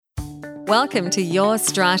Welcome to Your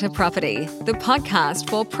Strata Property, the podcast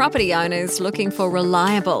for property owners looking for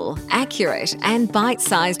reliable, accurate, and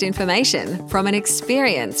bite-sized information from an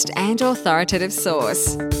experienced and authoritative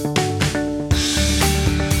source.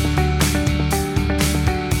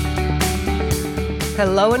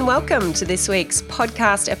 Hello and welcome to this week's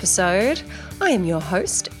podcast episode. I am your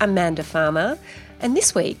host, Amanda Farmer, and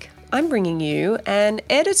this week I'm bringing you an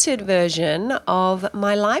edited version of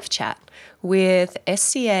my live chat with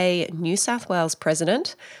SCA New South Wales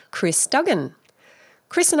President Chris Duggan.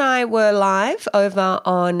 Chris and I were live over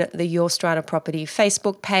on the Your Strata Property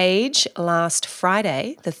Facebook page last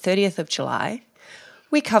Friday, the 30th of July.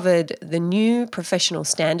 We covered the new professional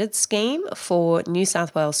standards scheme for New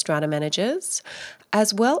South Wales strata managers,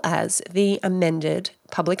 as well as the amended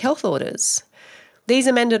public health orders. These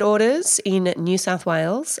amended orders in New South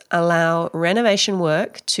Wales allow renovation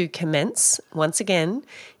work to commence once again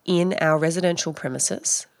in our residential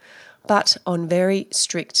premises, but on very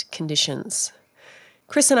strict conditions.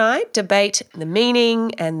 Chris and I debate the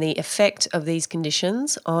meaning and the effect of these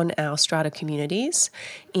conditions on our strata communities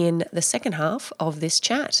in the second half of this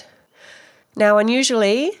chat. Now,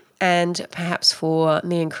 unusually, and perhaps for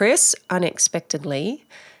me and Chris, unexpectedly,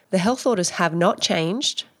 the health orders have not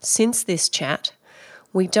changed since this chat.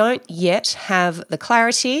 We don't yet have the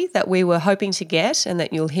clarity that we were hoping to get and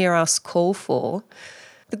that you'll hear us call for.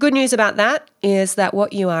 The good news about that is that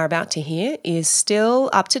what you are about to hear is still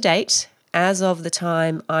up to date as of the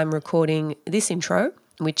time I'm recording this intro,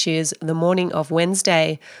 which is the morning of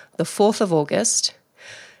Wednesday, the 4th of August.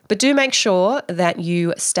 But do make sure that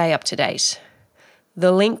you stay up to date.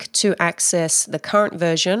 The link to access the current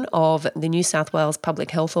version of the New South Wales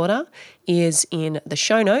Public Health Order is in the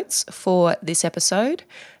show notes for this episode,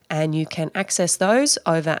 and you can access those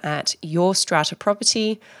over at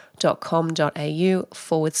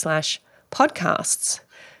yourstrataproperty.com.au/podcasts.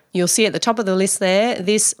 You'll see at the top of the list there,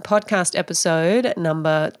 this podcast episode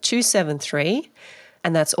number 273,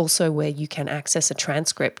 and that's also where you can access a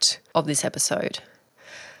transcript of this episode.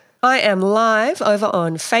 I am live over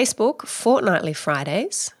on Facebook fortnightly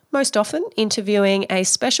Fridays, most often interviewing a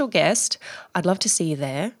special guest. I'd love to see you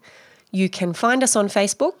there. You can find us on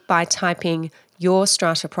Facebook by typing Your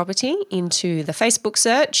Strata Property into the Facebook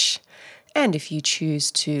search. And if you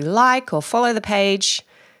choose to like or follow the page,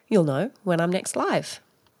 you'll know when I'm next live.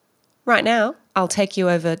 Right now, I'll take you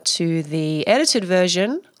over to the edited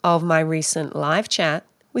version of my recent live chat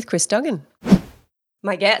with Chris Duggan.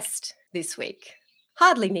 My guest this week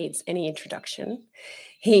hardly needs any introduction.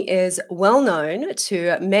 He is well known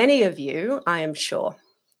to many of you, I am sure.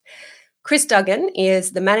 Chris Duggan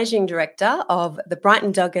is the Managing Director of the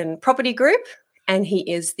Brighton Duggan Property Group, and he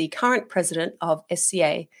is the current President of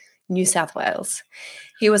SCA New South Wales.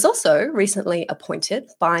 He was also recently appointed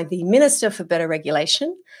by the Minister for Better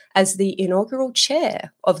Regulation as the inaugural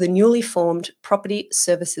chair of the newly formed Property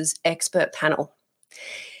Services Expert Panel.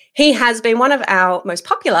 He has been one of our most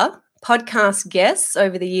popular podcast guests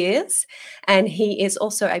over the years, and he is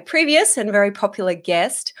also a previous and very popular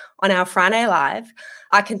guest on our Friday Live.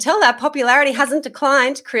 I can tell that popularity hasn't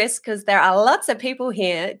declined, Chris, because there are lots of people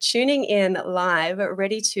here tuning in live,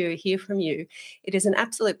 ready to hear from you. It is an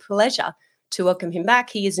absolute pleasure to welcome him back.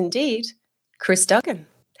 He is indeed Chris Duggan.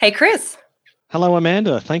 Hey, Chris. Hello,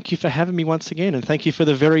 Amanda. Thank you for having me once again, and thank you for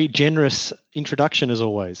the very generous introduction as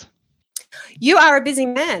always. You are a busy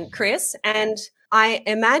man, Chris, and I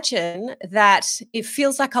imagine that it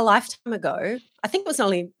feels like a lifetime ago. I think it was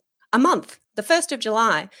only a month, the 1st of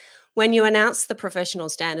July, when you announced the professional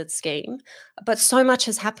standards scheme, but so much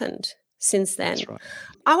has happened since then. That's right.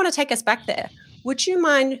 I want to take us back there. Would you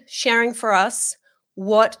mind sharing for us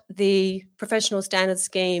what the professional standards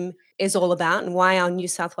scheme is all about and why our New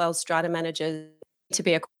South Wales strata managers need to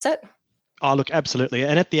be a corset? Oh, look, absolutely.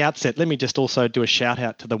 And at the outset, let me just also do a shout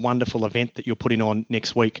out to the wonderful event that you're putting on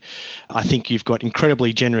next week. I think you've got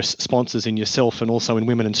incredibly generous sponsors in yourself and also in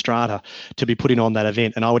Women in Strata to be putting on that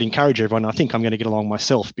event. And I would encourage everyone, I think I'm going to get along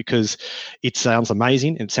myself because it sounds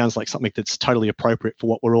amazing. It sounds like something that's totally appropriate for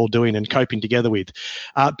what we're all doing and coping together with.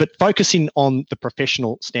 But focusing on the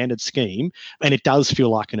professional standards scheme, and it does feel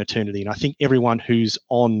like an eternity. And I think everyone who's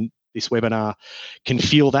on this webinar can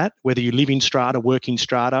feel that, whether you live in strata, work in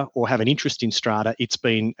strata, or have an interest in strata, it's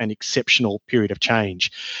been an exceptional period of change.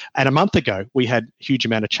 And a month ago, we had a huge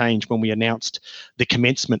amount of change when we announced the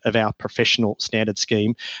commencement of our professional standard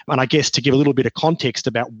scheme. And I guess to give a little bit of context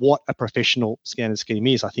about what a professional standard scheme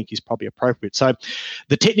is, I think is probably appropriate. So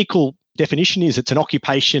the technical definition is it's an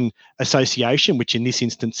occupation association, which in this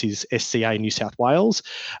instance is SCA New South Wales,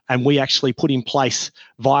 and we actually put in place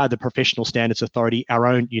via the Professional Standards Authority our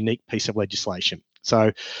own unique piece of legislation.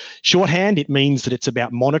 So shorthand, it means that it's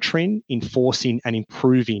about monitoring, enforcing and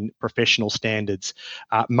improving professional standards,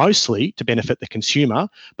 mostly to benefit the consumer,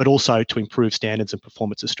 but also to improve standards and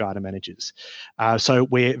performance of strata managers. So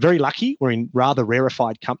we're very lucky. We're in rather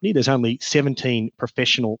rarefied company. There's only 17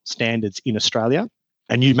 professional standards in Australia.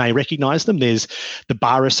 And you may recognise them. There's the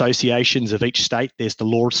bar associations of each state. There's the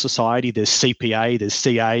Law Society. There's CPA. There's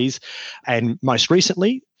CAs. And most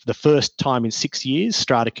recently, for the first time in 6 years,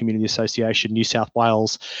 Strata Community Association New South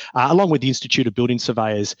Wales, along with the Institute of Building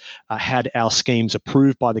Surveyors, had our schemes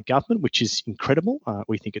approved by the government, which is incredible.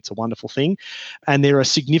 We think it's a wonderful thing. And there are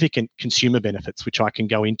significant consumer benefits, which I can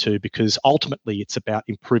go into, because ultimately it's about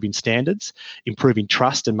improving standards, improving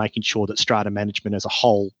trust, and making sure that strata management as a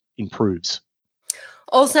whole improves.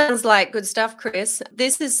 All sounds like good stuff, Chris.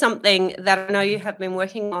 This is something that I know you have been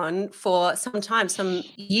working on for some time, some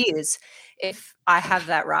years, if I have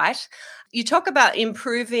that right. You talk about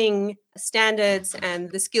improving standards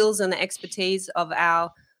and the skills and the expertise of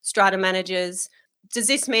our strata managers. Does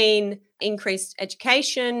this mean increased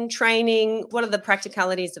education, training? What are the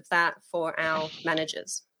practicalities of that for our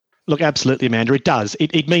managers? Look, absolutely, Amanda. It does.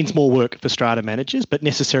 It means more work for strata managers, but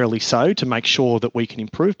necessarily so to make sure that we can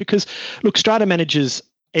improve. Because, look, strata managers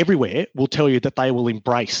everywhere will tell you that they will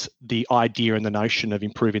embrace the idea and the notion of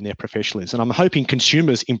improving their professionalism. And I'm hoping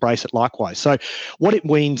consumers embrace it likewise. So what it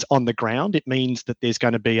means on the ground, it means that there's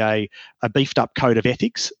going to be a beefed up code of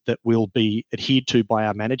ethics that will be adhered to by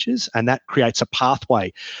our managers. And that creates a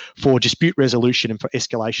pathway for dispute resolution and for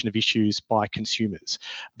escalation of issues by consumers.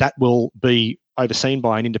 That will be overseen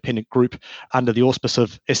by an independent group under the auspice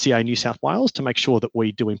of SCA New South Wales to make sure that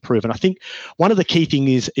we do improve. And I think one of the key things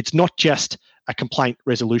is it's not just a complaint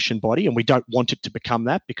resolution body, and we don't want it to become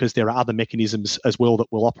that, because there are other mechanisms as well that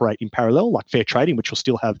will operate in parallel, like fair trading, which will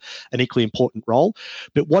still have an equally important role.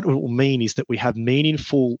 But what it will mean is that we have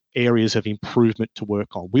meaningful areas of improvement to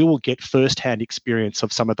work on. We will get first-hand experience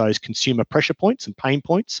of some of those consumer pressure points and pain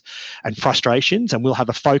points and frustrations, and we'll have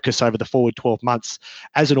a focus over the forward 12 months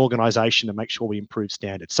as an organisation to make sure we improve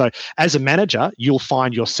standards. So as a manager, you'll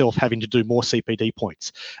find yourself having to do more CPD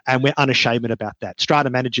points, and we're unashamed about that.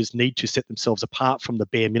 Strata managers need to set themselves apart from the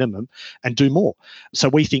bare minimum and do more. So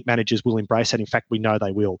we think managers will embrace that. In fact, we know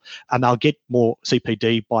they will. And they'll get more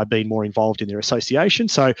CPD by being more involved in their association.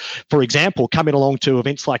 So, for example, coming along to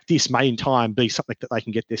events like this may in time be something that they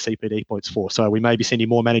can get their CPD points for. So we may be sending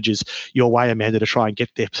more managers your way, Amanda, to try and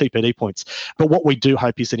get their CPD points. But what we do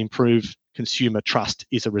hope is that improved consumer trust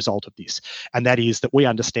is a result of this. And that is that we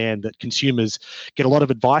understand that consumers get a lot of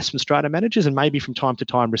advice from strata managers and maybe from time to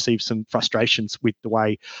time receive some frustrations with the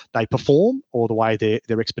way they perform or the way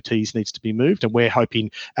their expertise needs to be moved. And we're hoping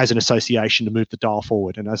as an association to move the dial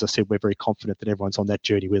forward. And as I said, we're very confident that everyone's on that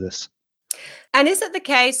journey with us. And is it the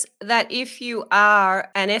case that if you are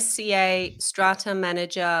an SCA strata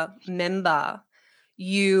manager member,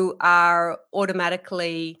 you are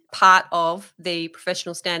automatically part of the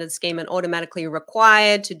professional standards scheme and automatically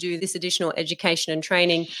required to do this additional education and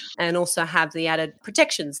training and also have the added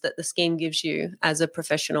protections that the scheme gives you as a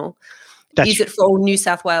professional? Is it for all New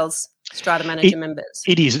South Wales strata manager members?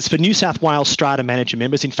 It is. It's for New South Wales strata manager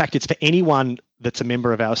members. In fact, it's for anyone that's a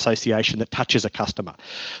member of our association that touches a customer.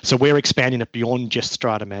 So we're expanding it beyond just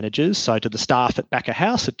strata managers. So to the staff at back of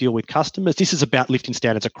house that deal with customers, this is about lifting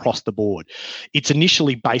standards across the board. It's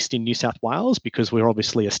initially based in New South Wales because we're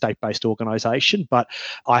obviously a state-based organisation, but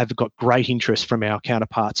I have got great interest from our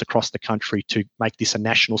counterparts across the country to make this a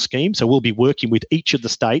national scheme. So we'll be working with each of the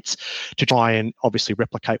states to try and obviously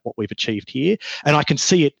replicate what we've achieved here. And I can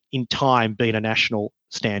see it in time being a national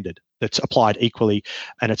standard that's applied equally,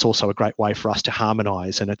 and it's also a great way for us to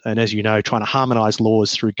harmonise. And as you know, trying to harmonise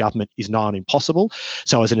laws through government is nigh on impossible.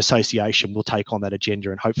 So as an association, we'll take on that agenda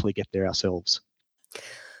and hopefully get there ourselves.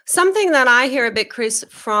 Something that I hear a bit, Chris,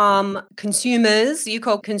 from consumers, you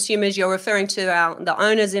call consumers, you're referring to the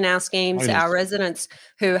owners in our schemes, our residents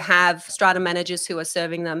who have strata managers who are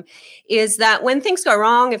serving them, is that when things go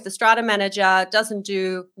wrong, if the strata manager doesn't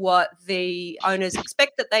do what the owners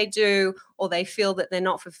expect that they do, or they feel that they're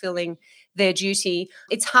not fulfilling their duty,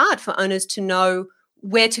 it's hard for owners to know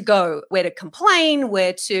where to go, where to complain,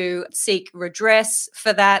 where to seek redress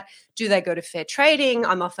for that. Do they go to fair trading?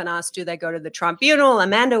 I'm often asked, do they go to the tribunal?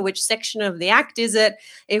 Amanda, which section of the Act is it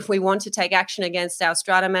if we want to take action against our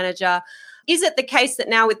strata manager? Is it the case that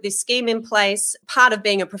now with this scheme in place, part of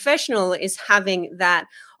being a professional is having that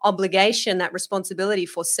obligation, that responsibility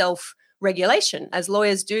for self-regulation? As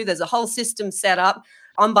lawyers do, there's a whole system set up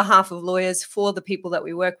on behalf of lawyers for the people that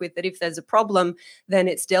we work with, that if there's a problem, then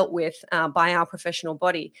it's dealt with by our professional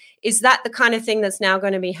body. Is that the kind of thing that's now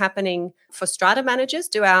going to be happening for strata managers?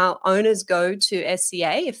 Do our owners go to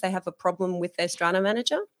SCA if they have a problem with their strata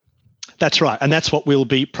manager? That's right. And that's what we'll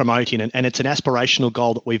be promoting. And it's an aspirational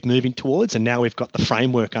goal that we're moving towards. And now we've got the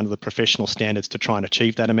framework under the professional standards to try and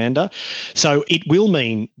achieve that, Amanda. So it will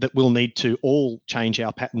mean that we'll need to all change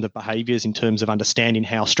our pattern of behaviours in terms of understanding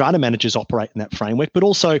how strata managers operate in that framework, but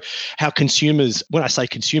also how consumers, when I say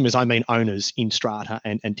consumers, I mean owners in strata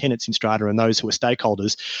and tenants in strata and those who are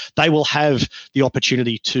stakeholders, they will have the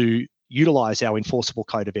opportunity to utilise our enforceable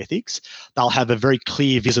code of ethics. They'll have a very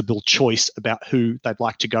clear, visible choice about who they'd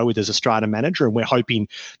like to go with as a strata manager, and we're hoping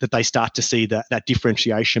that they start to see that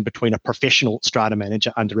differentiation between a professional strata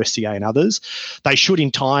manager under SCA and others. They should,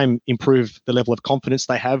 in time, improve the level of confidence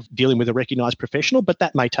they have dealing with a recognised professional, but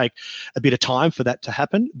that may take a bit of time for that to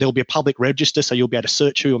happen. There'll be a public register, so you'll be able to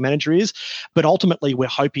search who your manager is, but ultimately we're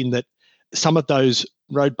hoping that some of those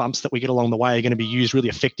road bumps that we get along the way are going to be used really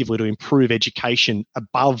effectively to improve education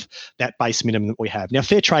above that base minimum that we have. Now,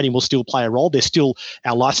 fair trading will still play a role. They're still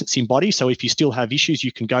our licensing body. So if you still have issues,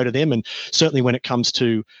 you can go to them. And certainly when it comes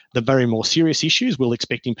to the very more serious issues, we're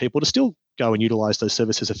expecting people to still go and utilise those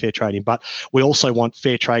services of fair trading. But we also want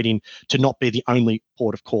fair trading to not be the only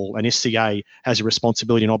port of call. And SCA has a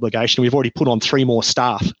responsibility and obligation. We've already put on 3 more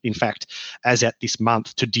staff, in fact, as at this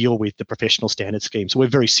month, to deal with the professional standards scheme. So we're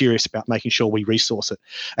very serious about making sure we resource it.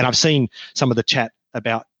 And I've seen some of the chat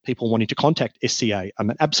about people wanting to contact SCA. I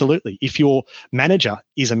mean, absolutely. If your manager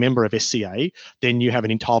is a member of SCA, then you have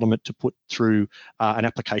an entitlement to put through an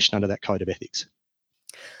application under that code of ethics.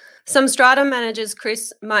 Some strata managers,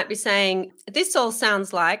 Chris, might be saying, this all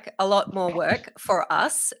sounds like a lot more work for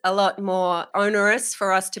us, a lot more onerous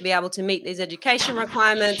for us to be able to meet these education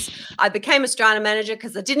requirements. I became a strata manager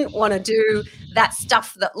because I didn't want to do that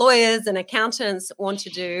stuff that lawyers and accountants want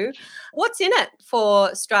to do. What's in it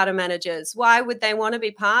for strata managers? Why would they want to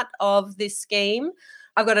be part of this scheme?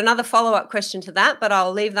 I've got another follow-up question to that, but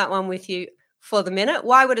I'll leave that one with you for the minute.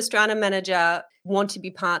 Why would a strata manager want to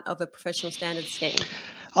be part of a professional standards scheme?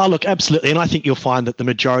 Oh, look, absolutely. And I think you'll find that the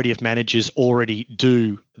majority of managers already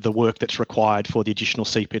do the work that's required for the additional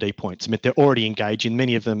CPD points. I mean, they're already engaging.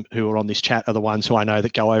 Many of them who are on this chat are the ones who I know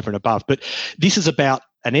that go over and above. But this is about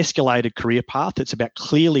an escalated career path. It's about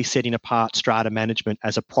clearly setting apart strata management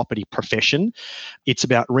as a property profession. It's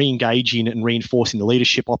about re-engaging and reinforcing the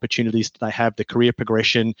leadership opportunities that they have, the career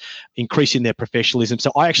progression, increasing their professionalism.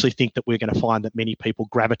 So I actually think that we're going to find that many people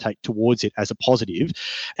gravitate towards it as a positive.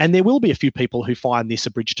 And there will be a few people who find this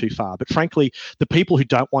a bridge too far. But frankly, the people who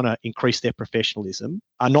don't want to increase their professionalism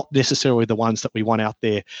are not necessarily the ones that we want out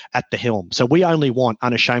there at the helm. So we only want,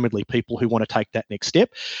 unashamedly, people who want to take that next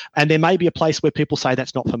step. And there may be a place where people say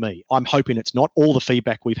that's not for me. I'm hoping it's not. All the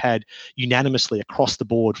feedback we've had unanimously across the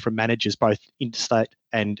board from managers, both interstate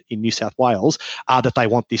and in New South Wales, are that they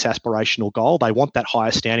want this aspirational goal. They want that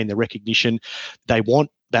higher standing, the recognition. They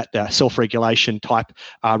want that self-regulation type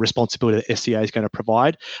responsibility that SCA is going to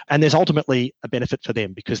provide. And there's ultimately a benefit for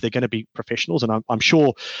them because they're going to be professionals. And I'm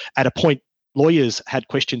sure at a point, lawyers had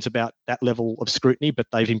questions about that level of scrutiny, but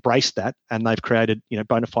they've embraced that and they've created,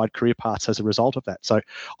 bona fide career paths as a result of that. So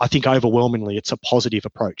I think overwhelmingly it's a positive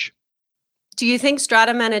approach. Do you think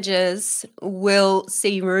strata managers will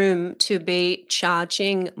see room to be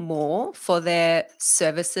charging more for their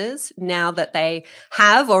services now that they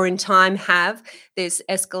have, or in time have, this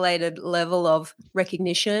escalated level of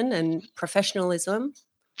recognition and professionalism?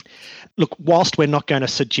 Look, whilst we're not going to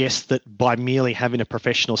suggest that by merely having a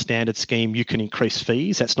professional standard scheme you can increase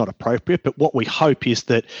fees, that's not appropriate. But what we hope is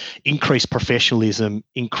that increased professionalism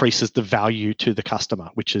increases the value to the customer,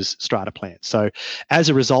 which is strata plans. So as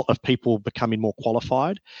a result of people becoming more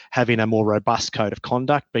qualified, having a more robust code of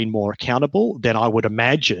conduct, being more accountable, then I would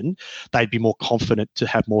imagine they'd be more confident to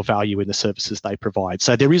have more value in the services they provide.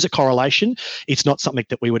 So there is a correlation. It's not something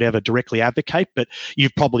that we would ever directly advocate, but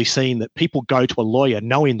you've probably seen that people go to a lawyer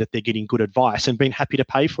knowing that they're getting good advice and being happy to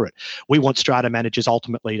pay for it. We want strata managers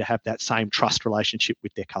ultimately to have that same trust relationship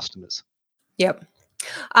with their customers. Yep.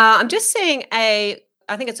 I'm just seeing I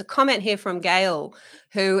think it's a comment here from Gail,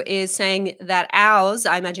 who is saying that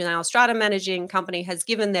I imagine our strata managing company has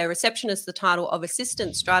given their receptionist the title of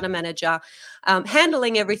assistant strata manager,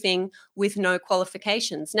 handling everything with no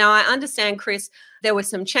qualifications. Now, I understand, Chris, there were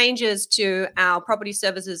some changes to our property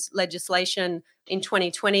services legislation in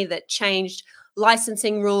 2020 that changed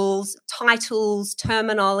licensing rules, titles,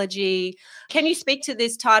 terminology. Can you speak to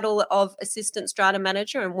this title of assistant strata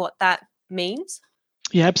manager and what that means?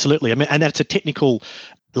 Yeah, absolutely. I mean, and that's a technical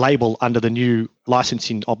label under the new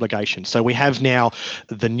licensing obligation. So we have now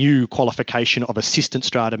the new qualification of assistant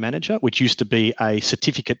strata manager, which used to be a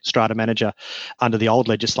certificate strata manager under the old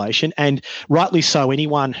legislation. And rightly so,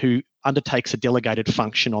 anyone who undertakes a delegated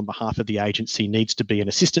function on behalf of the agency needs to be an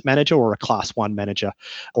assistant manager or a class 1 manager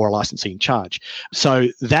or a licensee in charge. So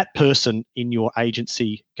that person in your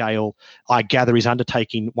agency, Gail, I gather is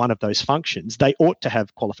undertaking one of those functions. They ought to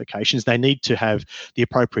have qualifications. They need to have the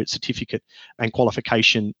appropriate certificate and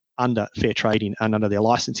qualification under fair trading and under their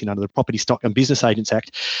licensing under the Property Stock and Business Agents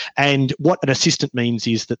Act. And what an assistant means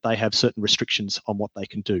is that they have certain restrictions on what they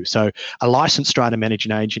can do. So a licensed strata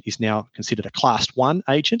managing agent is now considered a class 1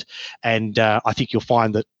 agent. And I think you'll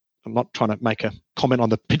find that, I'm not trying to make a comment on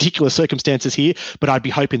the particular circumstances here, but I'd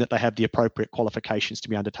be hoping that they have the appropriate qualifications to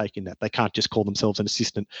be undertaking that. They can't just call themselves an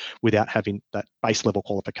assistant without having that base level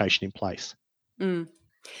qualification in place. Mm.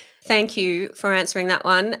 Thank you for answering that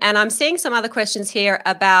one. And I'm seeing some other questions here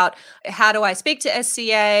about how do I speak to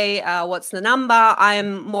SCA? What's the number? I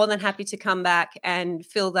am more than happy to come back and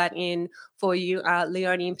fill that in for you.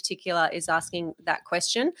 Leonie in particular is asking that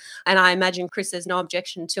question. And I imagine, Chris, there's no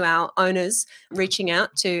objection to our owners reaching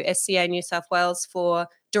out to SCA New South Wales for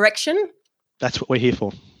direction. That's what we're here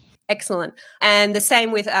for. Excellent. And the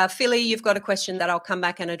same with Philly. You've got a question that I'll come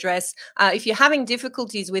back and address. If you're having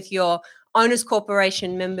difficulties with your Owners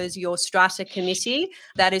Corporation members, your strata committee,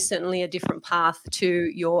 that is certainly a different path to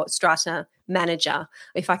your strata manager,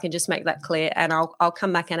 if I can just make that clear. And I'll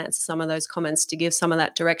come back and answer some of those comments to give some of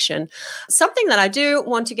that direction. Something that I do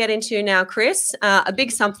want to get into now, Chris, a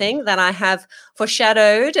big something that I have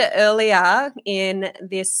foreshadowed earlier in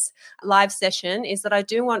this live session is that I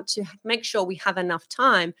do want to make sure we have enough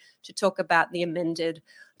time to talk about the amended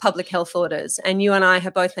public health orders. And you and I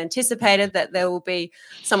have both anticipated that there will be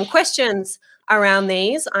some questions around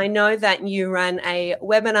these. I know that you ran a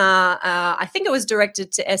webinar, I think it was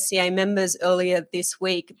directed to SCA members earlier this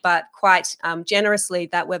week, but quite generously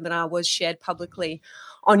that webinar was shared publicly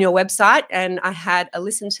on your website, and I had a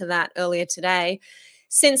listen to that earlier today.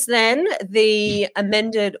 Since then, the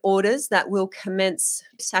amended orders that will commence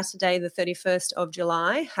Saturday the 31st of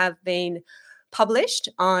July have been published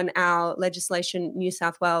on our Legislation New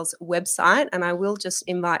South Wales website, and I will just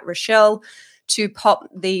invite Rochelle to pop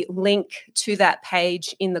the link to that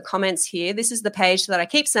page in the comments here. This is the page that I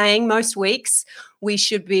keep saying most weeks we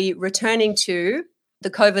should be returning to, the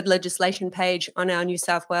COVID legislation page on our New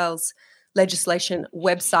South Wales legislation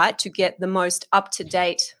website to get the most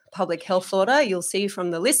up-to-date public health order. You'll see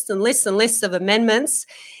from the lists and lists and lists of amendments,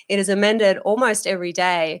 it is amended almost every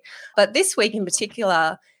day. But this week in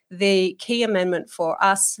particular, the key amendment for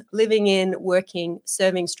us living in, working,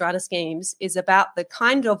 serving strata schemes is about the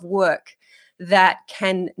kind of work that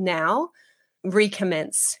can now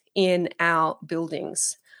recommence in our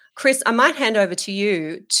buildings. Chris, I might hand over to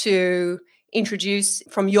you to introduce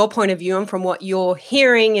from your point of view and from what you're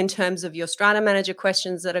hearing in terms of your strata manager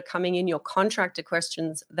questions that are coming in, your contractor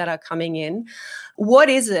questions that are coming in. What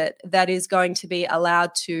is it that is going to be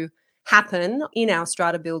allowed to happen in our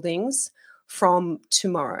strata buildings from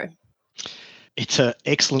tomorrow? It's an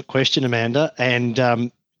excellent question, Amanda,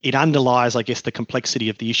 and it underlies, I guess, the complexity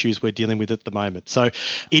of the issues we're dealing with at the moment. So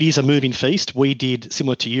it is a moving feast. We did,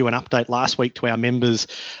 similar to you, an update last week to our members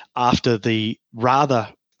after the rather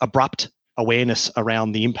abrupt awareness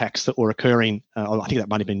around the impacts that were occurring. I think that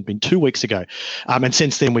might have been 2 weeks ago. And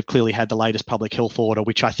since then, we've clearly had the latest public health order,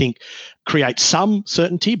 which I think creates some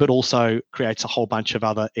certainty, but also creates a whole bunch of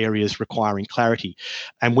other areas requiring clarity.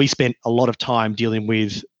 And we spent a lot of time dealing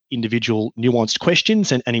with individual nuanced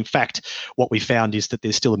questions. And in fact, what we found is that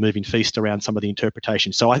there's still a moving feast around some of the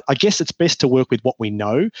interpretation. So I guess it's best to work with what we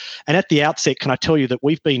know. And at the outset, can I tell you that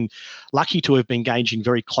we've been lucky to have been engaging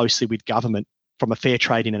very closely with government from a fair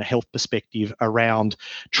trading and a health perspective around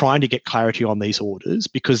trying to get clarity on these orders,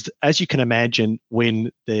 because as you can imagine,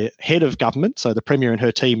 when the head of government, so the Premier and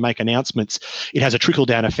her team, make announcements, it has a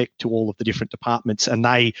trickle-down effect to all of the different departments, and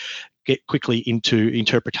they get quickly into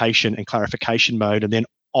interpretation and clarification mode, and then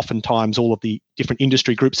oftentimes all of the different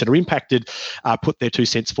industry groups that are impacted put their 2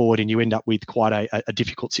 cents forward, and you end up with quite a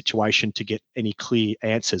difficult situation to get any clear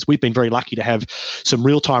answers. We've been very lucky to have some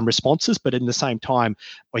real-time responses, but in the same time,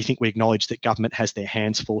 I think we acknowledge that government has their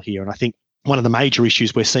hands full here. And I think one of the major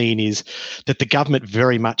issues we're seeing is that the government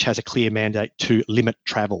very much has a clear mandate to limit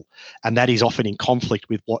travel. And that is often in conflict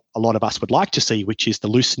with what a lot of us would like to see, which is the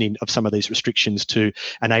loosening of some of these restrictions to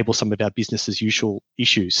enable some of our business as usual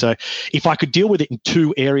issues. So if I could deal with it in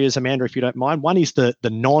 2 areas, Amanda, if you don't mind. One is the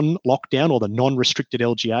non-lockdown or the non-restricted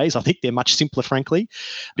LGAs. I think they're much simpler, frankly,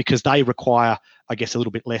 because they require, I guess, a little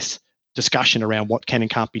bit less discussion around what can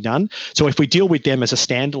and can't be done. So if we deal with them as a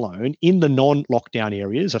standalone in the non-lockdown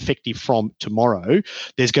areas, effective from tomorrow,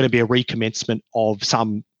 there's going to be a recommencement of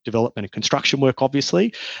some development and construction work,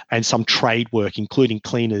 obviously, and some trade work, including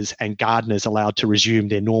cleaners and gardeners allowed to resume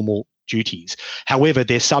their normal duties. However,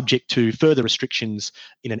 they're subject to further restrictions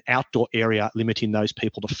in an outdoor area, limiting those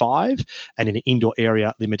people to 5, and in an indoor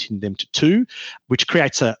area, limiting them to 2, which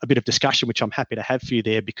creates a bit of discussion, which I'm happy to have for you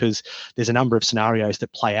there, because there's a number of scenarios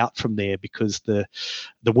that play out from there, because the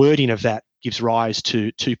wording of that gives rise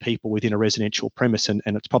to 2 people within a residential premise, and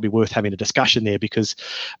it's probably worth having a discussion there, because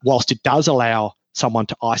whilst it does allow someone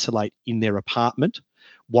to isolate in their apartment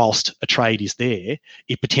whilst a trade is there,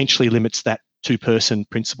 it potentially limits that 2-person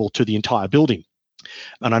principle to the entire building.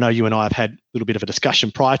 And I know you and I have had a little bit of a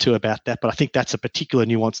discussion prior to about that, but I think that's a particular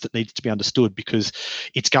nuance that needs to be understood, because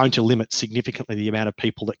it's going to limit significantly the amount of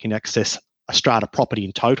people that can access a strata property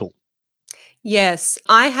in total. Yes,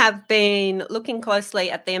 I have been looking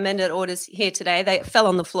closely at the amended orders here today. They fell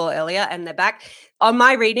on the floor earlier and they're back. On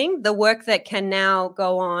my reading, the work that can now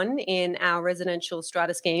go on in our residential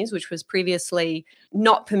strata schemes, which was previously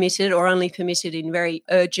not permitted or only permitted in very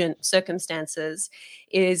urgent circumstances,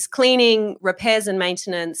 is cleaning, repairs and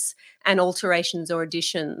maintenance, and alterations or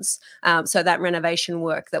additions. So that renovation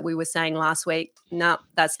work that we were saying last week, no,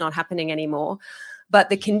 that's not happening anymore. But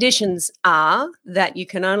the conditions are that you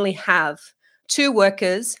can only have 2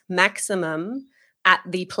 workers maximum at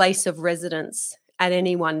the place of residence at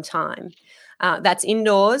any one time. That's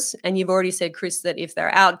indoors. And you've already said, Chris, that if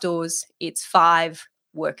they're outdoors, it's 5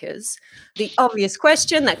 workers. The obvious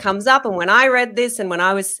question that comes up, and when I read this and when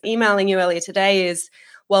I was emailing you earlier today, is,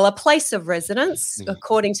 well, a place of residence,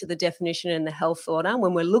 according to the definition in the health order,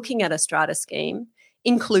 when we're looking at a strata scheme,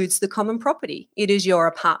 includes the common property. It is your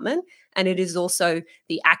apartment, and it is also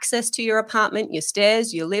the access to your apartment, your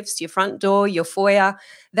stairs, your lifts, your front door, your foyer.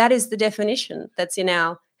 That is the definition that's in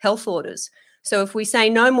our health orders. So if we say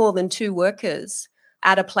no more than 2 workers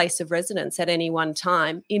at a place of residence at any one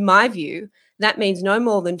time, in my view, that means no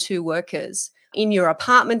more than 2 workers in your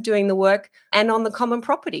apartment doing the work and on the common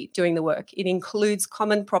property doing the work. It includes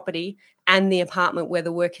common property and the apartment where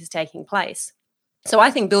the work is taking place. So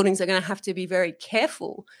I think buildings are going to have to be very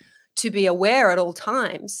careful to be aware at all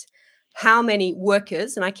times how many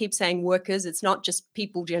workers, and I keep saying workers, it's not just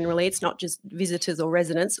people generally, it's not just visitors or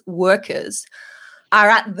residents, workers are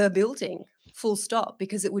at the building, full stop,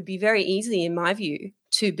 because it would be very easy, in my view,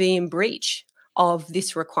 to be in breach of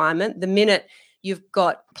this requirement. The minute you've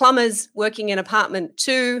got plumbers working in apartment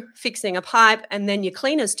 2, fixing a pipe, and then your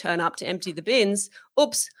cleaners turn up to empty the bins,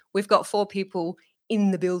 oops, we've got 4 people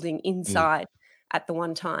in the building inside at the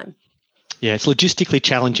one time. Yeah, it's logistically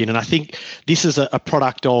challenging. And I think this is a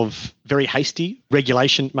product of very hasty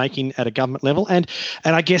regulation making at a government level. And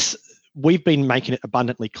I guess we've been making it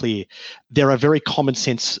abundantly clear. There are very common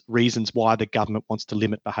sense reasons why the government wants to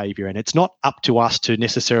limit behaviour. And it's not up to us to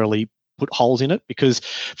necessarily put holes in it, because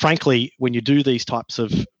frankly, when you do these types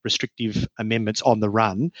of restrictive amendments on the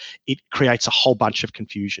run, it creates a whole bunch of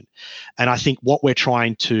confusion. And I think what we're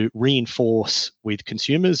trying to reinforce with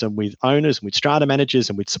consumers and with owners and with strata managers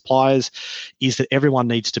and with suppliers is that everyone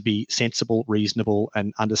needs to be sensible, reasonable,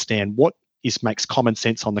 and understand what makes common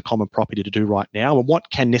sense on the common property to do right now and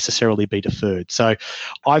what can necessarily be deferred. So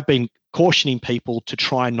I've been cautioning people to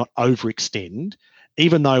try and not overextend,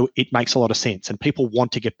 even though it makes a lot of sense and people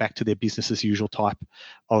want to get back to their business as usual type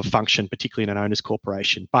of function, particularly in an owner's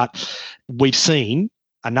corporation. But we've seen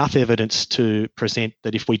enough evidence to present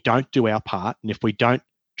that if we don't do our part and if we don't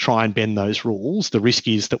try and bend those rules, the risk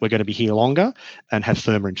is that we're going to be here longer and have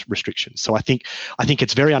firmer restrictions. So I think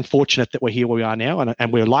it's very unfortunate that we're here where we are now,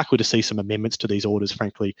 and we're likely to see some amendments to these orders,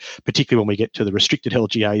 frankly, particularly when we get to the restricted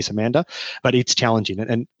LGAs, Amanda. But it's challenging.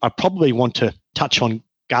 And I probably want to touch on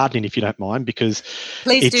gardening, if you don't mind, because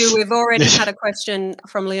please do. We've already had a question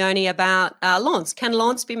from Leonie about lawns. Can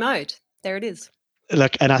lawns be mowed? There it is.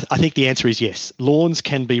 Look, and I think the answer is yes. Lawns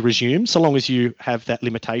can be resumed so long as you have that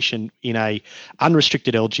limitation in a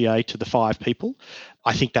unrestricted LGA to the 5 people.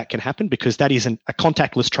 I think that can happen because that isn't a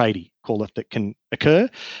contactless tradie, call it, that can occur.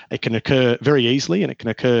 It can occur very easily and it can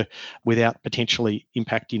occur without potentially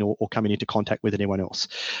impacting or coming into contact with anyone else.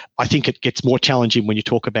 I think it gets more challenging when you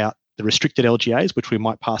talk about the restricted LGAs, which we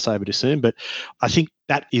might pass over to soon, but I think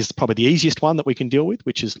that is probably the easiest one that we can deal with,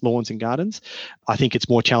 which is lawns and gardens. I think it's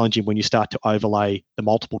more challenging when you start to overlay the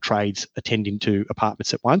multiple trades attending to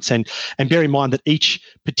apartments at once. And bear in mind that each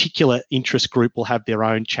particular interest group will have their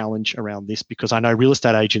own challenge around this, because I know real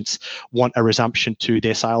estate agents want a resumption to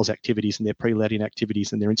their sales activities and their pre-letting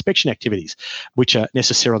activities and their inspection activities, which are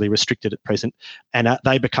necessarily restricted at present. And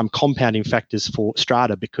they become compounding factors for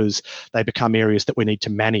strata, because they become areas that we need to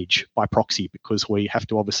manage by proxy, because we have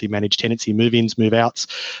to obviously manage tenancy move-ins, move-outs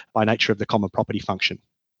by nature of the common property function.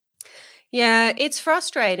 Yeah, it's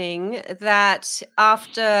frustrating that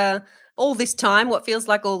after all this time, what feels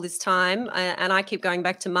like all this time, and I keep going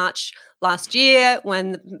back to March last year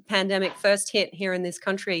when the pandemic first hit here in this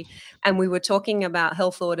country, and we were talking about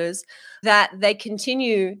health orders, that they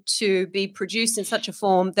continue to be produced in such a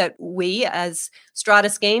form that we, as strata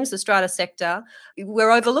schemes, the strata sector,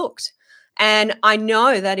 we're overlooked. And I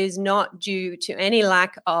know that is not due to any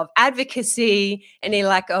lack of advocacy, any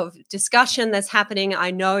lack of discussion that's happening.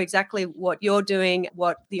 I know exactly what you're doing,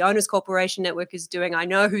 what the Owners Corporation Network is doing. I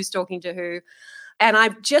know who's talking to who. And I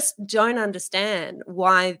just don't understand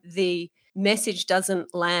why the message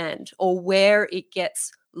doesn't land or where it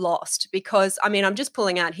gets lost. Because, I mean, I'm just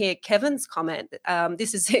pulling out here Kevin's comment.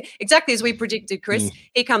 This is exactly as we predicted, Chris.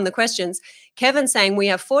 Here come the questions. Kevin saying, we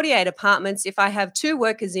have 48 apartments. If I have 2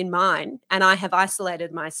 workers in mine and I have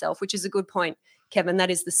isolated myself, which is a good point, Kevin, that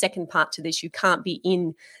is the second part to this. You can't be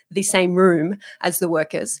in the same room as the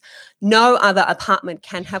workers. No other apartment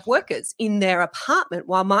can have workers in their apartment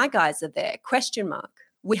while my guys are there, ?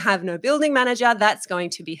 We have no building manager. That's going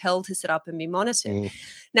to be held to set up and be monitored.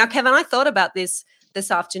 Now, Kevin, I thought about this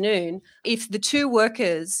afternoon. If the 2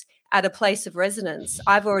 workers at a place of residence,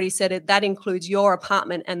 I've already said it, that includes your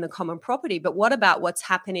apartment and the common property. But what about what's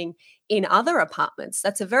happening in other apartments?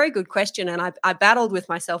 That's a very good question. And I battled with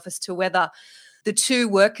myself as to whether the 2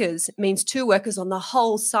 workers means 2 workers on the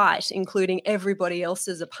whole site, including everybody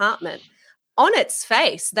else's apartment. On its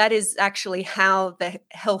face, that is actually how the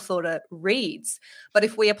health order reads. But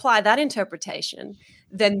if we apply that interpretation,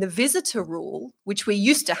 then the visitor rule, which we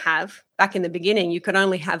used to have back in the beginning, you could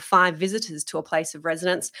only have 5 visitors to a place of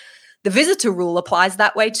residence. The visitor rule applies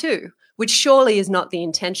that way too, which surely is not the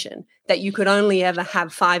intention, that you could only ever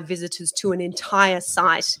have 5 visitors to an entire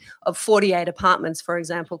site of 48 apartments, for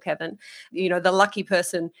example, Kevin. You know, the lucky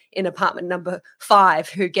person in apartment number 5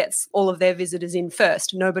 who gets all of their visitors in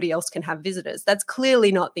first. Nobody else can have visitors. That's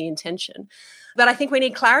clearly not the intention. But I think we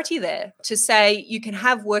need clarity there to say you can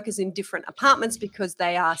have workers in different apartments because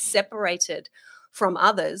they are separated from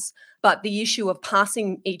others. But the issue of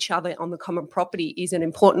passing each other on the common property is an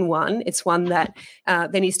important one. It's one that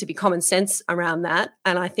there needs to be common sense around that.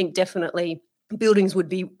 And I think definitely buildings would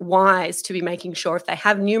be wise to be making sure if they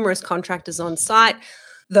have numerous contractors on site,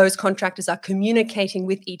 those contractors are communicating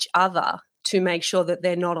with each other to make sure that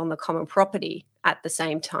they're not on the common property at the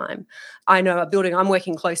same time. I know a building I'm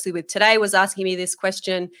working closely with today was asking me this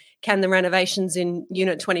question: can the renovations in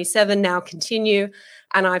Unit 27 now continue?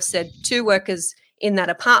 And I've said 2 workers in that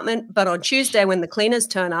apartment, but on Tuesday when the cleaners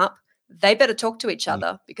turn up, they better talk to each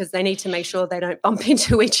other because they need to make sure they don't bump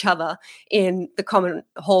into each other in the common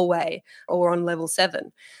hallway or on level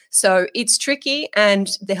 7. So it's tricky and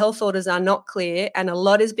the health orders are not clear, and a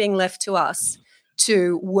lot is being left to us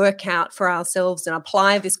to work out for ourselves and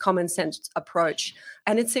apply this common sense approach.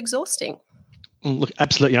 And it's exhausting. Look,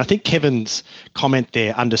 absolutely. And I think Kevin's comment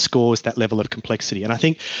there underscores that level of complexity. And I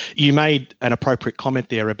think you made an appropriate comment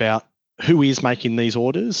there about who is making these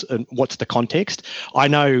orders and what's the context. I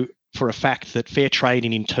know for a fact that Fair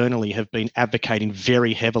Trading internally have been advocating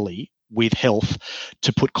very heavily with health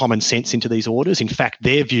to put common sense into these orders. In fact,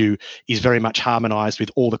 their view is very much harmonised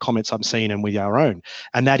with all the comments I'm seeing and with our own.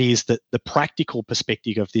 And that is that the practical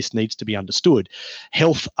perspective of this needs to be understood.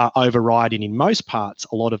 Health are overriding in most parts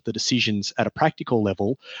a lot of the decisions at a practical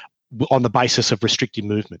level on the basis of restricted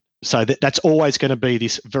movement. So that's always going to be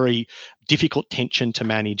this very difficult tension to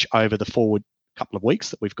manage over the forward couple of weeks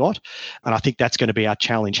that we've got. And I think that's going to be our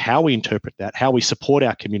challenge, how we interpret that, how we support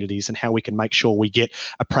our communities, and how we can make sure we get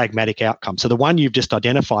a pragmatic outcome. So the one you've just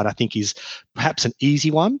identified, I think, is perhaps an easy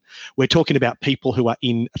one. We're talking about people who are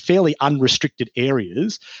in fairly unrestricted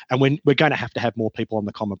areas, and when we're going to have more people on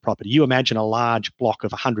the common property. You imagine a large block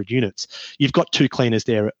of 100 units. You've got 2 cleaners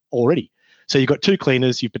there already. So you've got 2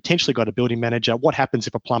 cleaners, you've potentially got a building manager. What happens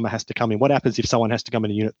if a plumber has to come in? What happens if someone has to come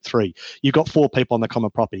into Unit 3? You've got 4 people on the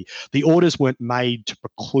common property. The orders weren't made to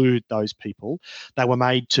preclude those people. They were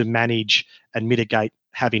made to manage and mitigate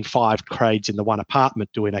having 5 trades in the one apartment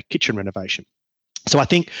doing a kitchen renovation. So I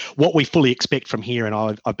think what we fully expect from here, and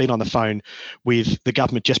I've been on the phone with the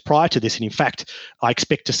government just prior to this, and in fact, I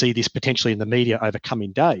expect to see this potentially in the media over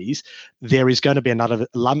coming days, there is going to be another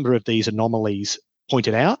number of these anomalies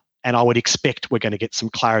pointed out, and I would expect we're going to get some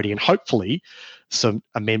clarity and hopefully some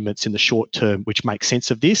amendments in the short term which make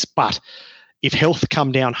sense of this. But if health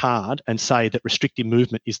come down hard and say that restrictive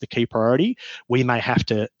movement is the key priority, we may have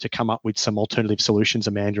to come up with some alternative solutions,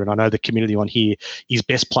 Amanda. And I know the community on here is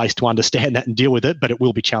best placed to understand that and deal with it, but it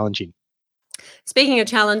will be challenging. Speaking of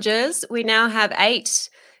challenges, we now have 8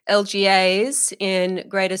 LGAs in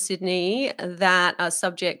Greater Sydney that are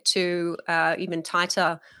subject to even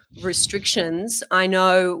tighter restrictions. I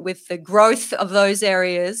know with the growth of those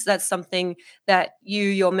areas, that's something that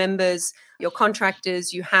your members, your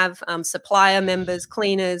contractors, you have supplier members,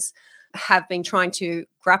 cleaners have been trying to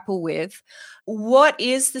grapple with. What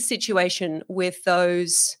is the situation with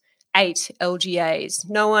those 8 LGAs?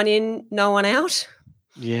 No one in, no one out?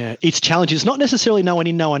 Yeah, it's challenging. It's not necessarily no one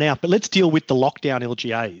in, no one out, but let's deal with the lockdown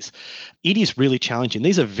LGAs. It is really challenging.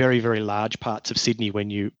 These are very, very large parts of Sydney when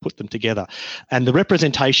you put them together. And the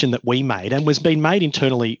representation that we made and was being made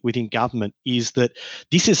internally within government is that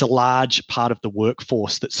this is a large part of the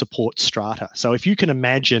workforce that supports strata. So if you can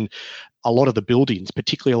imagine a lot of the buildings,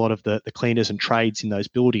 particularly a lot of the cleaners and trades in those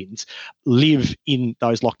buildings, live in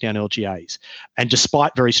those lockdown LGAs. And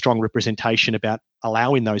despite very strong representation about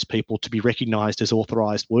allowing those people to be recognised as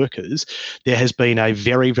authorised workers, there has been a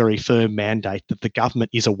very, very firm mandate that the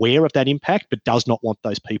government is aware of that impact but does not want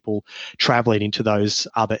those people travelling into those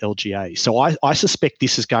other LGAs. So I suspect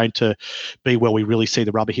this is going to be where we really see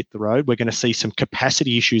the rubber hit the road. We're going to see some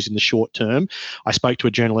capacity issues in the short term. I spoke to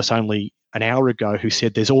a journalist only an hour ago who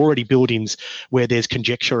said there's already buildings where there's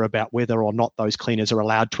conjecture about whether or not those cleaners are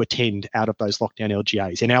allowed to attend out of those lockdown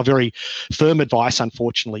LGAs. And our very firm advice,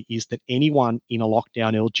 unfortunately, is that anyone in a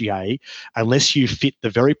lockdown LGA, unless you fit the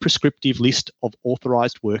very prescriptive list of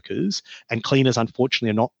authorised workers, and cleaners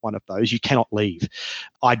unfortunately are not one of those, you cannot leave.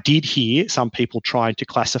 I did hear some people trying to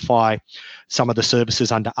classify some of the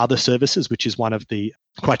services under other services, which is one of the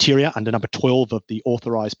criteria under number 12 of the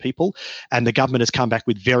authorised people. And the government has come back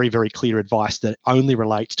with very, very clear advice that only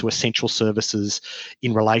relates to essential services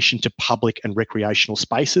in relation to public and recreational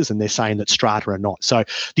spaces. And they're saying that strata are not. So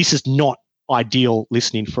this is not ideal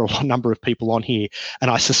listening for a number of people on here.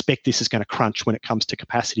 And I suspect this is going to crunch when it comes to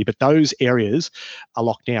capacity. But those areas are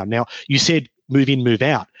locked down. Now, you said move in, move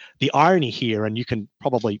out. The irony here, and you can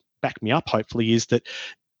probably back me up, hopefully, is that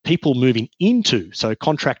people moving into, so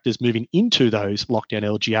contractors moving into those lockdown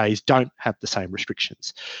LGAs don't have the same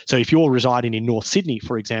restrictions. So if you're residing in North Sydney,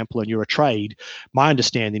 for example, and you're a trade, my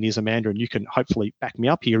understanding is, Amanda, and you can hopefully back me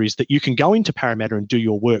up here, is that you can go into Parramatta and do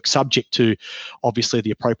your work subject to obviously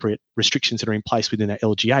the appropriate restrictions that are in place within that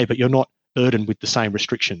LGA, but you're not burdened with the same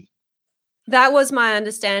restriction. That was my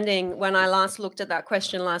understanding when I last looked at that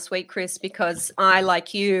question last week, Chris, because I,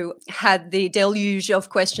 like you, had the deluge of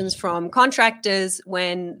questions from contractors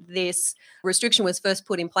when this restriction was first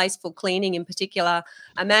put in place for cleaning in particular.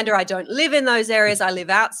 Amanda, I don't live in those areas. I live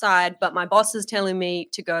outside, but my boss is telling me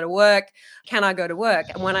to go to work. Can I go to work?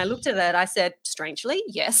 And when I looked at it, I said, strangely,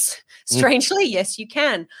 yes. Strangely, yes, you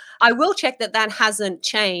can. I will check that hasn't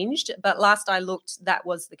changed, but last I looked, that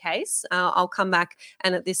was the case. I'll come back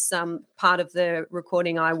and at this part of the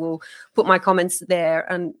recording, I will put my comments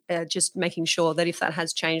there and just making sure that if that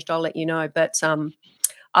has changed, I'll let you know. But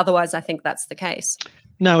otherwise, I think that's the case.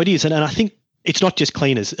 No, it is. And I think it's not just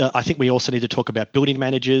cleaners. I think we also need to talk about building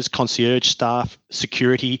managers, concierge staff,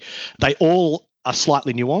 security. They all are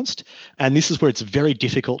slightly nuanced. And this is where it's very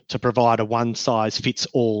difficult to provide a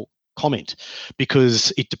one-size-fits-all comment,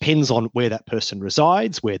 because it depends on where that person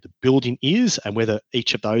resides, where the building is, and whether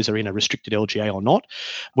each of those are in a restricted LGA or not,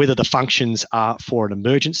 whether the functions are for an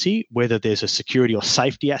emergency, whether there's a security or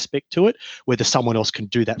safety aspect to it, whether someone else can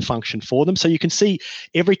do that function for them. So you can see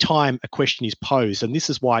every time a question is posed, and this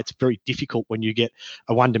is why it's very difficult when you get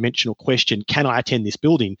a one-dimensional question, can I attend this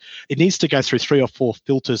building? It needs to go through 3 or 4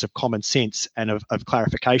 filters of common sense and of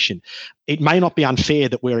clarification. It may not be unfair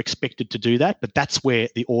that we're expected to do that, but that's where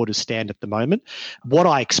the orders stand at the moment. What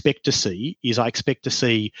I expect to see is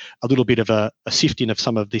a little bit of a sifting of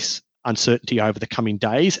some of this uncertainty over the coming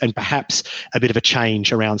days and perhaps a bit of a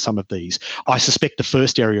change around some of these. I suspect the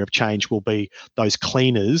first area of change will be those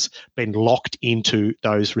cleaners being locked into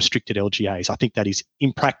those restricted LGAs. I think that is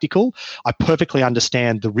impractical. I perfectly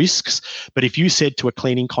understand the risks, but if you said to a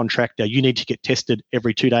cleaning contractor, you need to get tested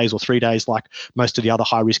every 2 days or 3 days like most of the other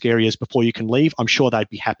high-risk areas before you can leave, I'm sure they'd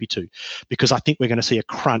be happy to, because I think we're going to see a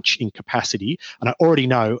crunch in capacity. And I already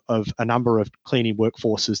know of a number of cleaning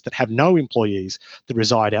workforces that have no employees that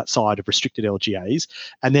reside outside outside of restricted LGAs.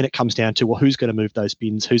 And then it comes down to, well, who's going to move those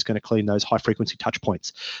bins? Who's going to clean those high frequency touch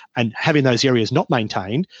points? And having those areas not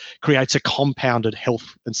maintained creates a compounded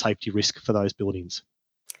health and safety risk for those buildings.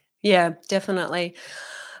 Yeah, definitely.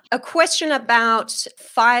 A question about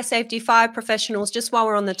fire safety, fire professionals, just while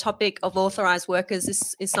we're on the topic of authorised workers,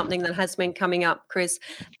 this is something that has been coming up, Chris.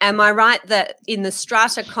 Am I right that in the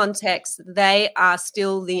strata context, they are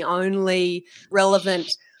still the only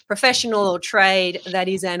relevant professional or trade that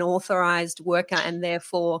is an authorised worker and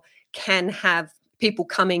therefore can have people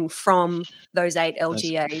coming from those 8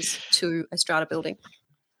 LGAs to a strata building?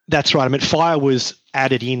 That's right. I mean, fire was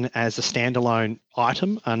added in as a standalone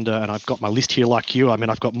item and I've got my list here like you. I mean,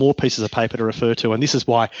 I've got more pieces of paper to refer to, and this is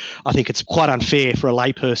why I think it's quite unfair for a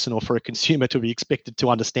layperson or for a consumer to be expected to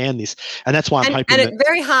understand this. And that's why I'm hoping And it's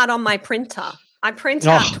very hard on my printer. I print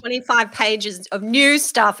out 25 pages of new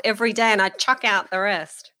stuff every day and I chuck out the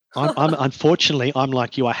rest. I'm unfortunately, I'm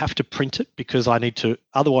like you. I have to print it because I need to.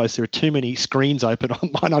 Otherwise, there are too many screens open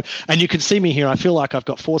on mine. And you can see me here. I feel like I've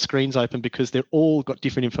got 4 screens open because they're all got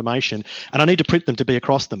different information, and I need to print them to be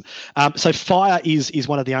across them. So fire is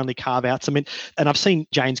one of the only carve outs. I mean, and I've seen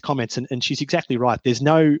Jane's comments, and she's exactly right. There's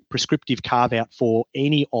no prescriptive carve out for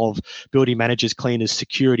any of building managers, cleaners,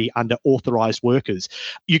 security under authorised workers.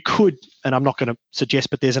 You could, and I'm not going to suggest,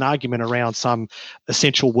 but there's an argument around some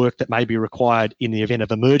essential work that may be required in the event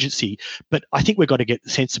of emergency. But I think we've got to get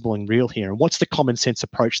sensible and real here. And what's the common sense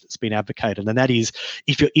approach that's been advocated? And that is,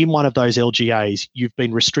 if you're in one of those LGAs, you've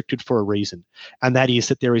been restricted for a reason. And that is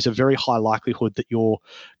that there is a very high likelihood that you're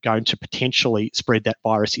going to potentially spread that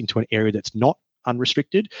virus into an area that's not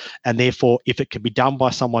unrestricted, and therefore if it can be done by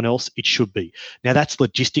someone else, it should be. Now that's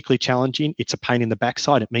logistically challenging. It's a pain in the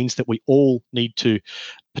backside. It means that we all need to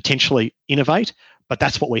potentially innovate, but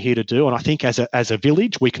that's what we're here to do. And I think as a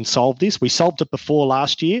village, we can solve this. We solved it before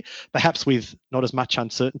last year, perhaps with not as much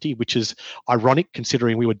uncertainty, which is ironic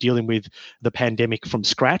considering we were dealing with the pandemic from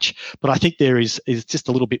scratch. But I think there is just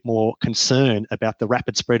a little bit more concern about the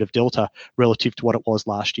rapid spread of Delta relative to what it was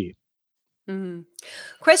last year. Mm.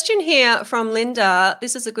 Question here from Linda.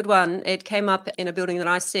 This is a good one. It came up in a building that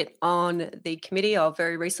I sit on the committee of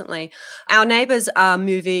very recently. Our neighbours are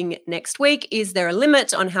moving next week. Is there a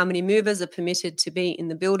limit on how many movers are permitted to be in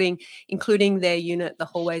the building, including their unit, the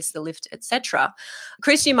hallways, the lift, etc.?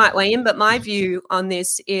 Chris, you might weigh in, but my view on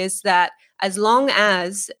this is that as long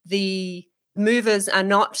as the movers are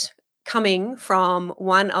not coming from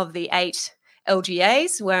one of the 8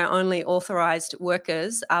 LGAs where only authorised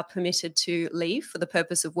workers are permitted to leave for the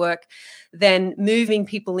purpose of work, then moving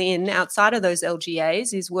people in outside of those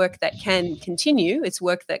LGAs is work that can continue. It's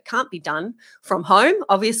work that can't be done from home.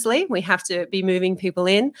 Obviously, we have to be moving people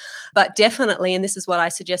in, but definitely, and this is what I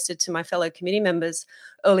suggested to my fellow committee members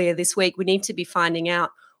earlier this week, we need to be finding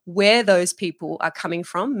out where those people are coming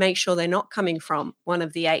from, make sure they're not coming from one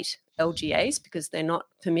of the 8 LGAs because they're not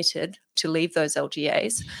permitted to leave those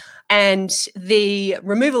LGAs. And the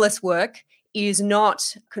removalist work is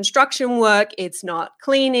not construction work, it's not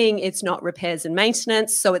cleaning, it's not repairs and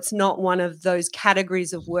maintenance. So it's not one of those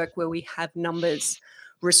categories of work where we have numbers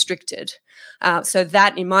restricted. So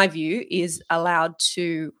that, in my view, is allowed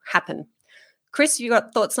to happen. Chris, you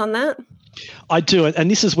got thoughts on that? I do, and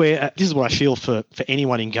this is what I feel for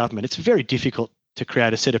anyone in government. It's very difficult to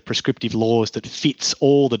create a set of prescriptive laws that fits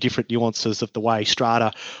all the different nuances of the way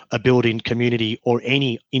strata, a building, community, or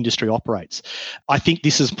any industry operates. I think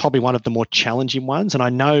this is probably one of the more challenging ones, and I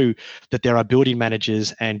know that there are building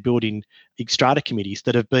managers and building strata committees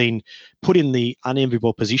that have been put in the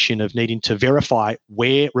unenviable position of needing to verify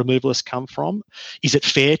where removalists come from. Is it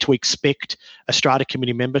fair to expect a strata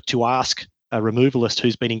committee member to ask a removalist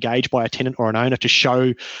who's been engaged by a tenant or an owner to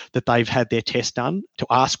show that they've had their test done, to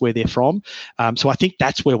ask where they're from? So I think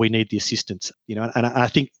that's where we need the assistance, and I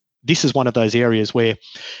think this is one of those areas where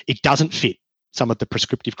it doesn't fit some of the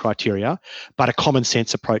prescriptive criteria, but a common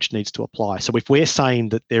sense approach needs to apply. So if we're saying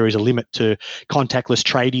that there is a limit to contactless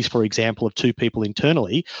tradies, for example, of 2 people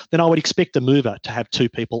internally, then I would expect a mover to have 2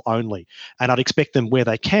 people only. And I'd expect them, where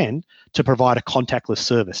they can, to provide a contactless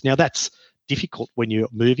service. Now that's difficult when you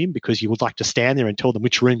move in because you would like to stand there and tell them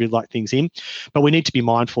which room you'd like things in. But we need to be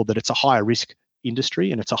mindful that it's a higher risk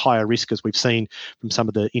industry and it's a higher risk, as we've seen from some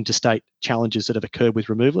of the interstate challenges that have occurred with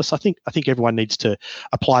removalists. I think everyone needs to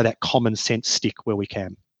apply that common sense stick where we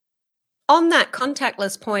can. On that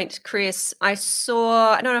contactless point, Chris, I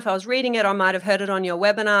don't know if I was reading it or I might have heard it on your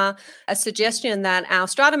webinar, a suggestion that our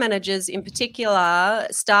strata managers in particular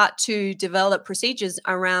start to develop procedures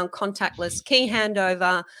around contactless key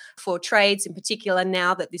handover for trades in particular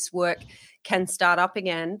now that this work can start up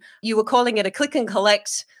again. You were calling it a click and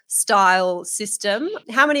collect style system.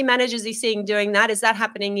 How many managers are you seeing doing that? Is that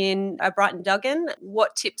happening in Brighton Duggan?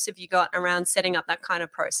 What tips have you got around setting up that kind of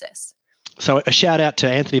process? So a shout out to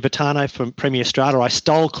Anthony Vitano from Premier Strata. I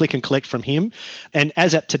stole click and collect from him. And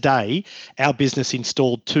as at today, our business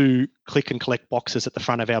installed 2 click and collect boxes at the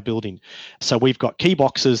front of our building. So we've got key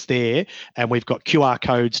boxes there and we've got QR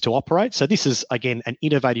codes to operate. So this is, again, an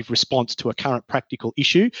innovative response to a current practical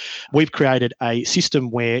issue. We've created a system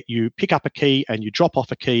where you pick up a key and you drop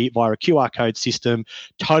off a key via a QR code system,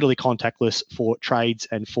 totally contactless for trades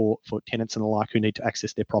and for tenants and the like who need to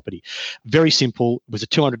access their property. Very simple. It was a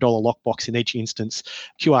 $200 lockbox in each instance.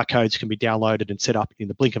 QR codes can be downloaded and set up in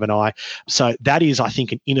the blink of an eye. So that is, I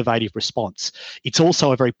think, an innovative response. It's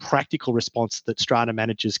also a very practical response that strata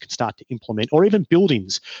managers can start to implement, or even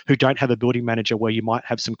buildings who don't have a building manager, where you might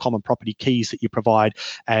have some common property keys that you provide,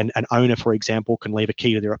 and an owner, for example, can leave a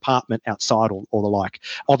key to their apartment outside or the like.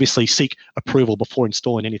 Obviously, seek approval before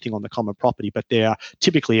installing anything on the common property, but there are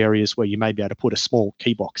typically areas where you may be able to put a small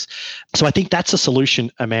key box. So I think that's a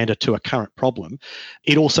solution, Amanda, to a current problem.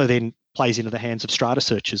 It also then plays into the hands of strata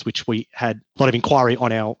searches, which we had a lot of inquiry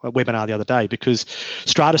on our webinar the other day, because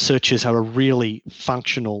strata searches are a really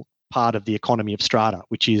functional part of the economy of strata,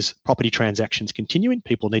 which is property transactions continuing,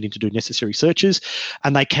 people needing to do necessary searches,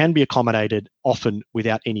 and they can be accommodated often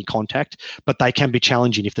without any contact, but they can be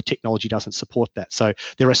challenging if the technology doesn't support that. So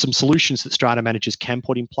there are some solutions that strata managers can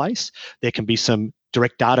put in place. There can be some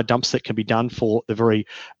direct data dumps that can be done for the very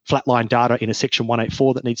flatline data in a Section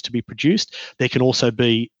 184 that needs to be produced. There can also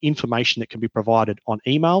be information that can be provided on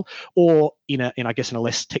email, or in a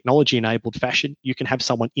less technology-enabled fashion. You can have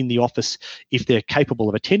someone in the office, if they're capable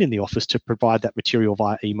of attending the office, to provide that material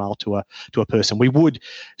via email to a person. We would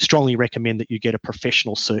strongly recommend that you get a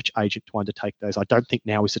professional search agent to undertake those. I don't think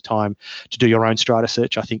now is the time to do your own strata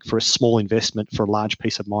search. I think for a small investment, for a large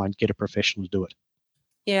peace of mind, get a professional to do it.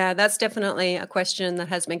 Yeah, that's definitely a question that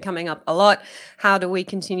has been coming up a lot. How do we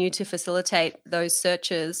continue to facilitate those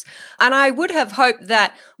searches? And I would have hoped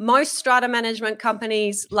that most strata management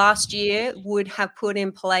companies last year would have put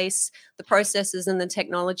in place the processes and the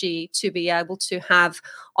technology to be able to have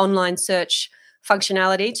online search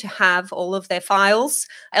functionality, to have all of their files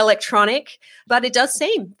electronic. But it does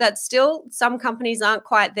seem that still some companies aren't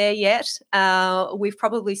quite there yet. You've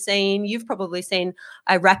probably seen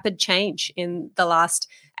a rapid change in the last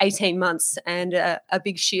 18 months and a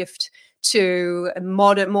big shift to a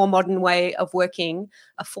more modern way of working,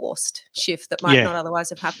 a forced shift that might not otherwise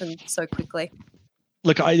have happened so quickly.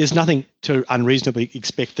 Look, there's nothing to unreasonably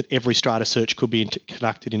expect that every strata search could be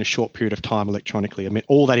conducted in a short period of time electronically. I mean,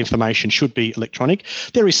 all that information should be electronic.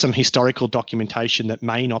 There is some historical documentation that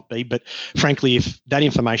may not be, but frankly, if that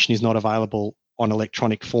information is not available on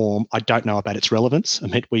electronic form, I don't know about its relevance. I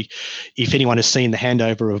mean, if anyone has seen the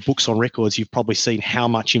handover of books on records, you've probably seen how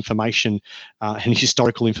much information and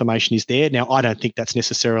historical information is there. Now, I don't think that's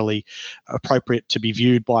necessarily appropriate to be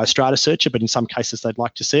viewed by a strata searcher, but in some cases they'd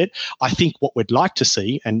like to see it. I think what we'd like to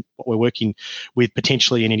see, and what we're working with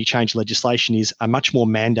potentially in any change legislation, is a much more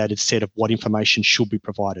mandated set of what information should be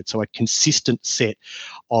provided. So a consistent set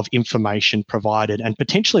of information provided and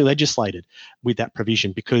potentially legislated with that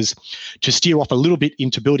provision, because to steer off a little bit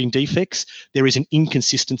into building defects, there is an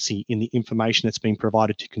inconsistency in the information that's being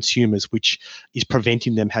provided to consumers, which is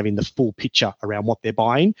preventing them having the full picture around what they're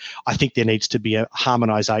buying. I think there needs to be a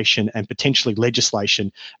harmonisation and potentially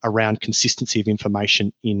legislation around consistency of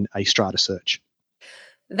information in a strata search.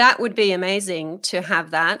 That would be amazing to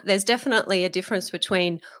have that. There's definitely a difference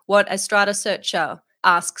between what a strata searcher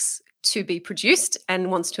asks to be produced and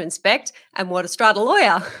wants to inspect, and what a strata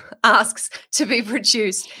lawyer asks to be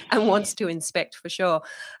produced and wants to inspect, for sure.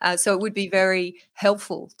 So it would be very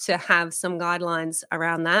helpful to have some guidelines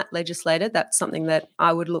around that legislated. That's something that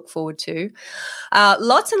I would look forward to.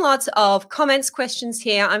 Lots and lots of comments, questions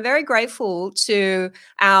here. I'm very grateful to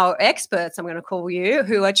our experts, I'm going to call you,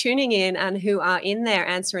 who are tuning in and who are in there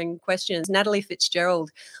answering questions. Natalie Fitzgerald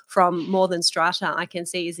from More Than Strata, I can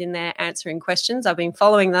see, is in there answering questions. I've been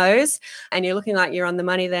following those, and you're looking like you're on the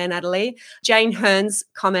money there, Natalie. Jane Hearns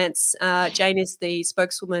comments. Jane is the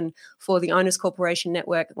spokeswoman for the Owners Corporation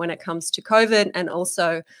Network when it comes to COVID, and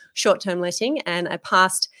also short-term letting, and a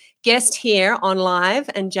past guest here on live.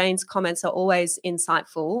 And Jane's comments are always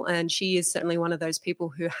insightful, and she is certainly one of those people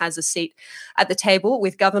who has a seat at the table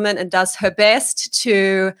with government and does her best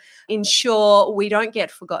to ensure we don't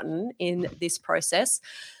get forgotten in this process.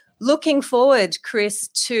 Looking forward, Chris,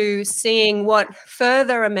 to seeing what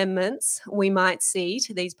further amendments we might see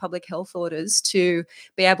to these public health orders to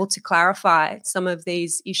be able to clarify some of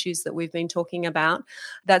these issues that we've been talking about.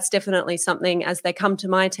 That's definitely something, as they come to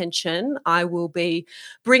my attention, I will be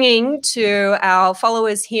bringing to our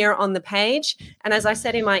followers here on the page. And as I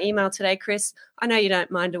said in my email today, Chris, I know you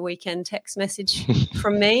don't mind a weekend text message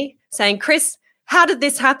from me saying, Chris, how did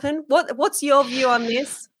this happen? What's your view on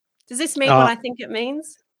this? Does this mean what I think it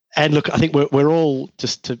means? And look, I think we're all,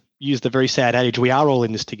 just to use the very sad adage, we are all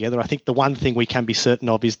in this together. I think the one thing we can be certain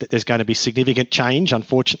of is that there's going to be significant change,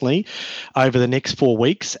 unfortunately, over the next 4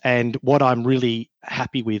 weeks. And what I'm really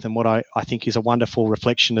happy with, and what I think is a wonderful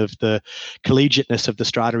reflection of the collegiateness of the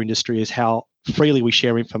strata industry, is how freely we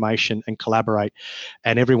share information and collaborate.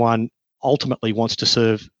 And everyone ultimately wants to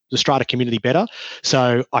serve the strata community better.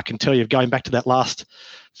 So I can tell you, going back to that last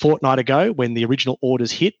fortnight ago when the original orders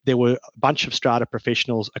hit, there were a bunch of strata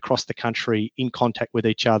professionals across the country in contact with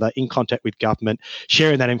each other, in contact with government,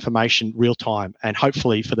 sharing that information real time, and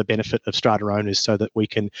hopefully for the benefit of strata owners so that we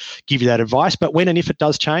can give you that advice. But when and if it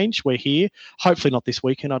does change, we're here. Hopefully not this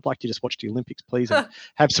weekend. I'd like to just watch the Olympics, please, and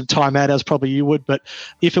have some time out, as probably you would. But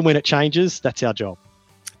if and when it changes, that's our job.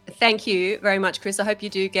 Thank you very much, Chris. I hope you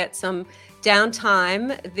do get some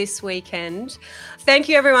downtime this weekend. Thank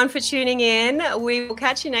you, everyone, for tuning in. We will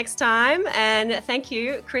catch you next time. And thank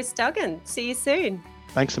you, Chris Duggan. See you soon.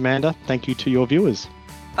 Thanks, Amanda. Thank you to your viewers.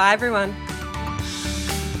 Bye, everyone.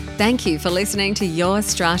 Thank you for listening to Your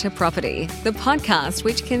Strata Property, the podcast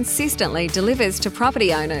which consistently delivers to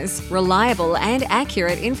property owners reliable and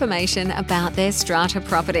accurate information about their strata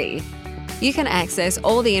property. You can access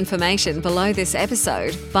all the information below this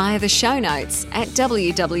episode via the show notes at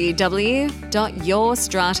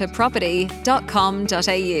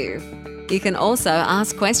www.yourstrataproperty.com.au. You can also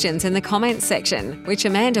ask questions in the comments section, which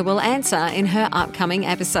Amanda will answer in her upcoming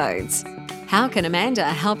episodes. How can Amanda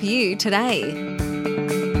help you today?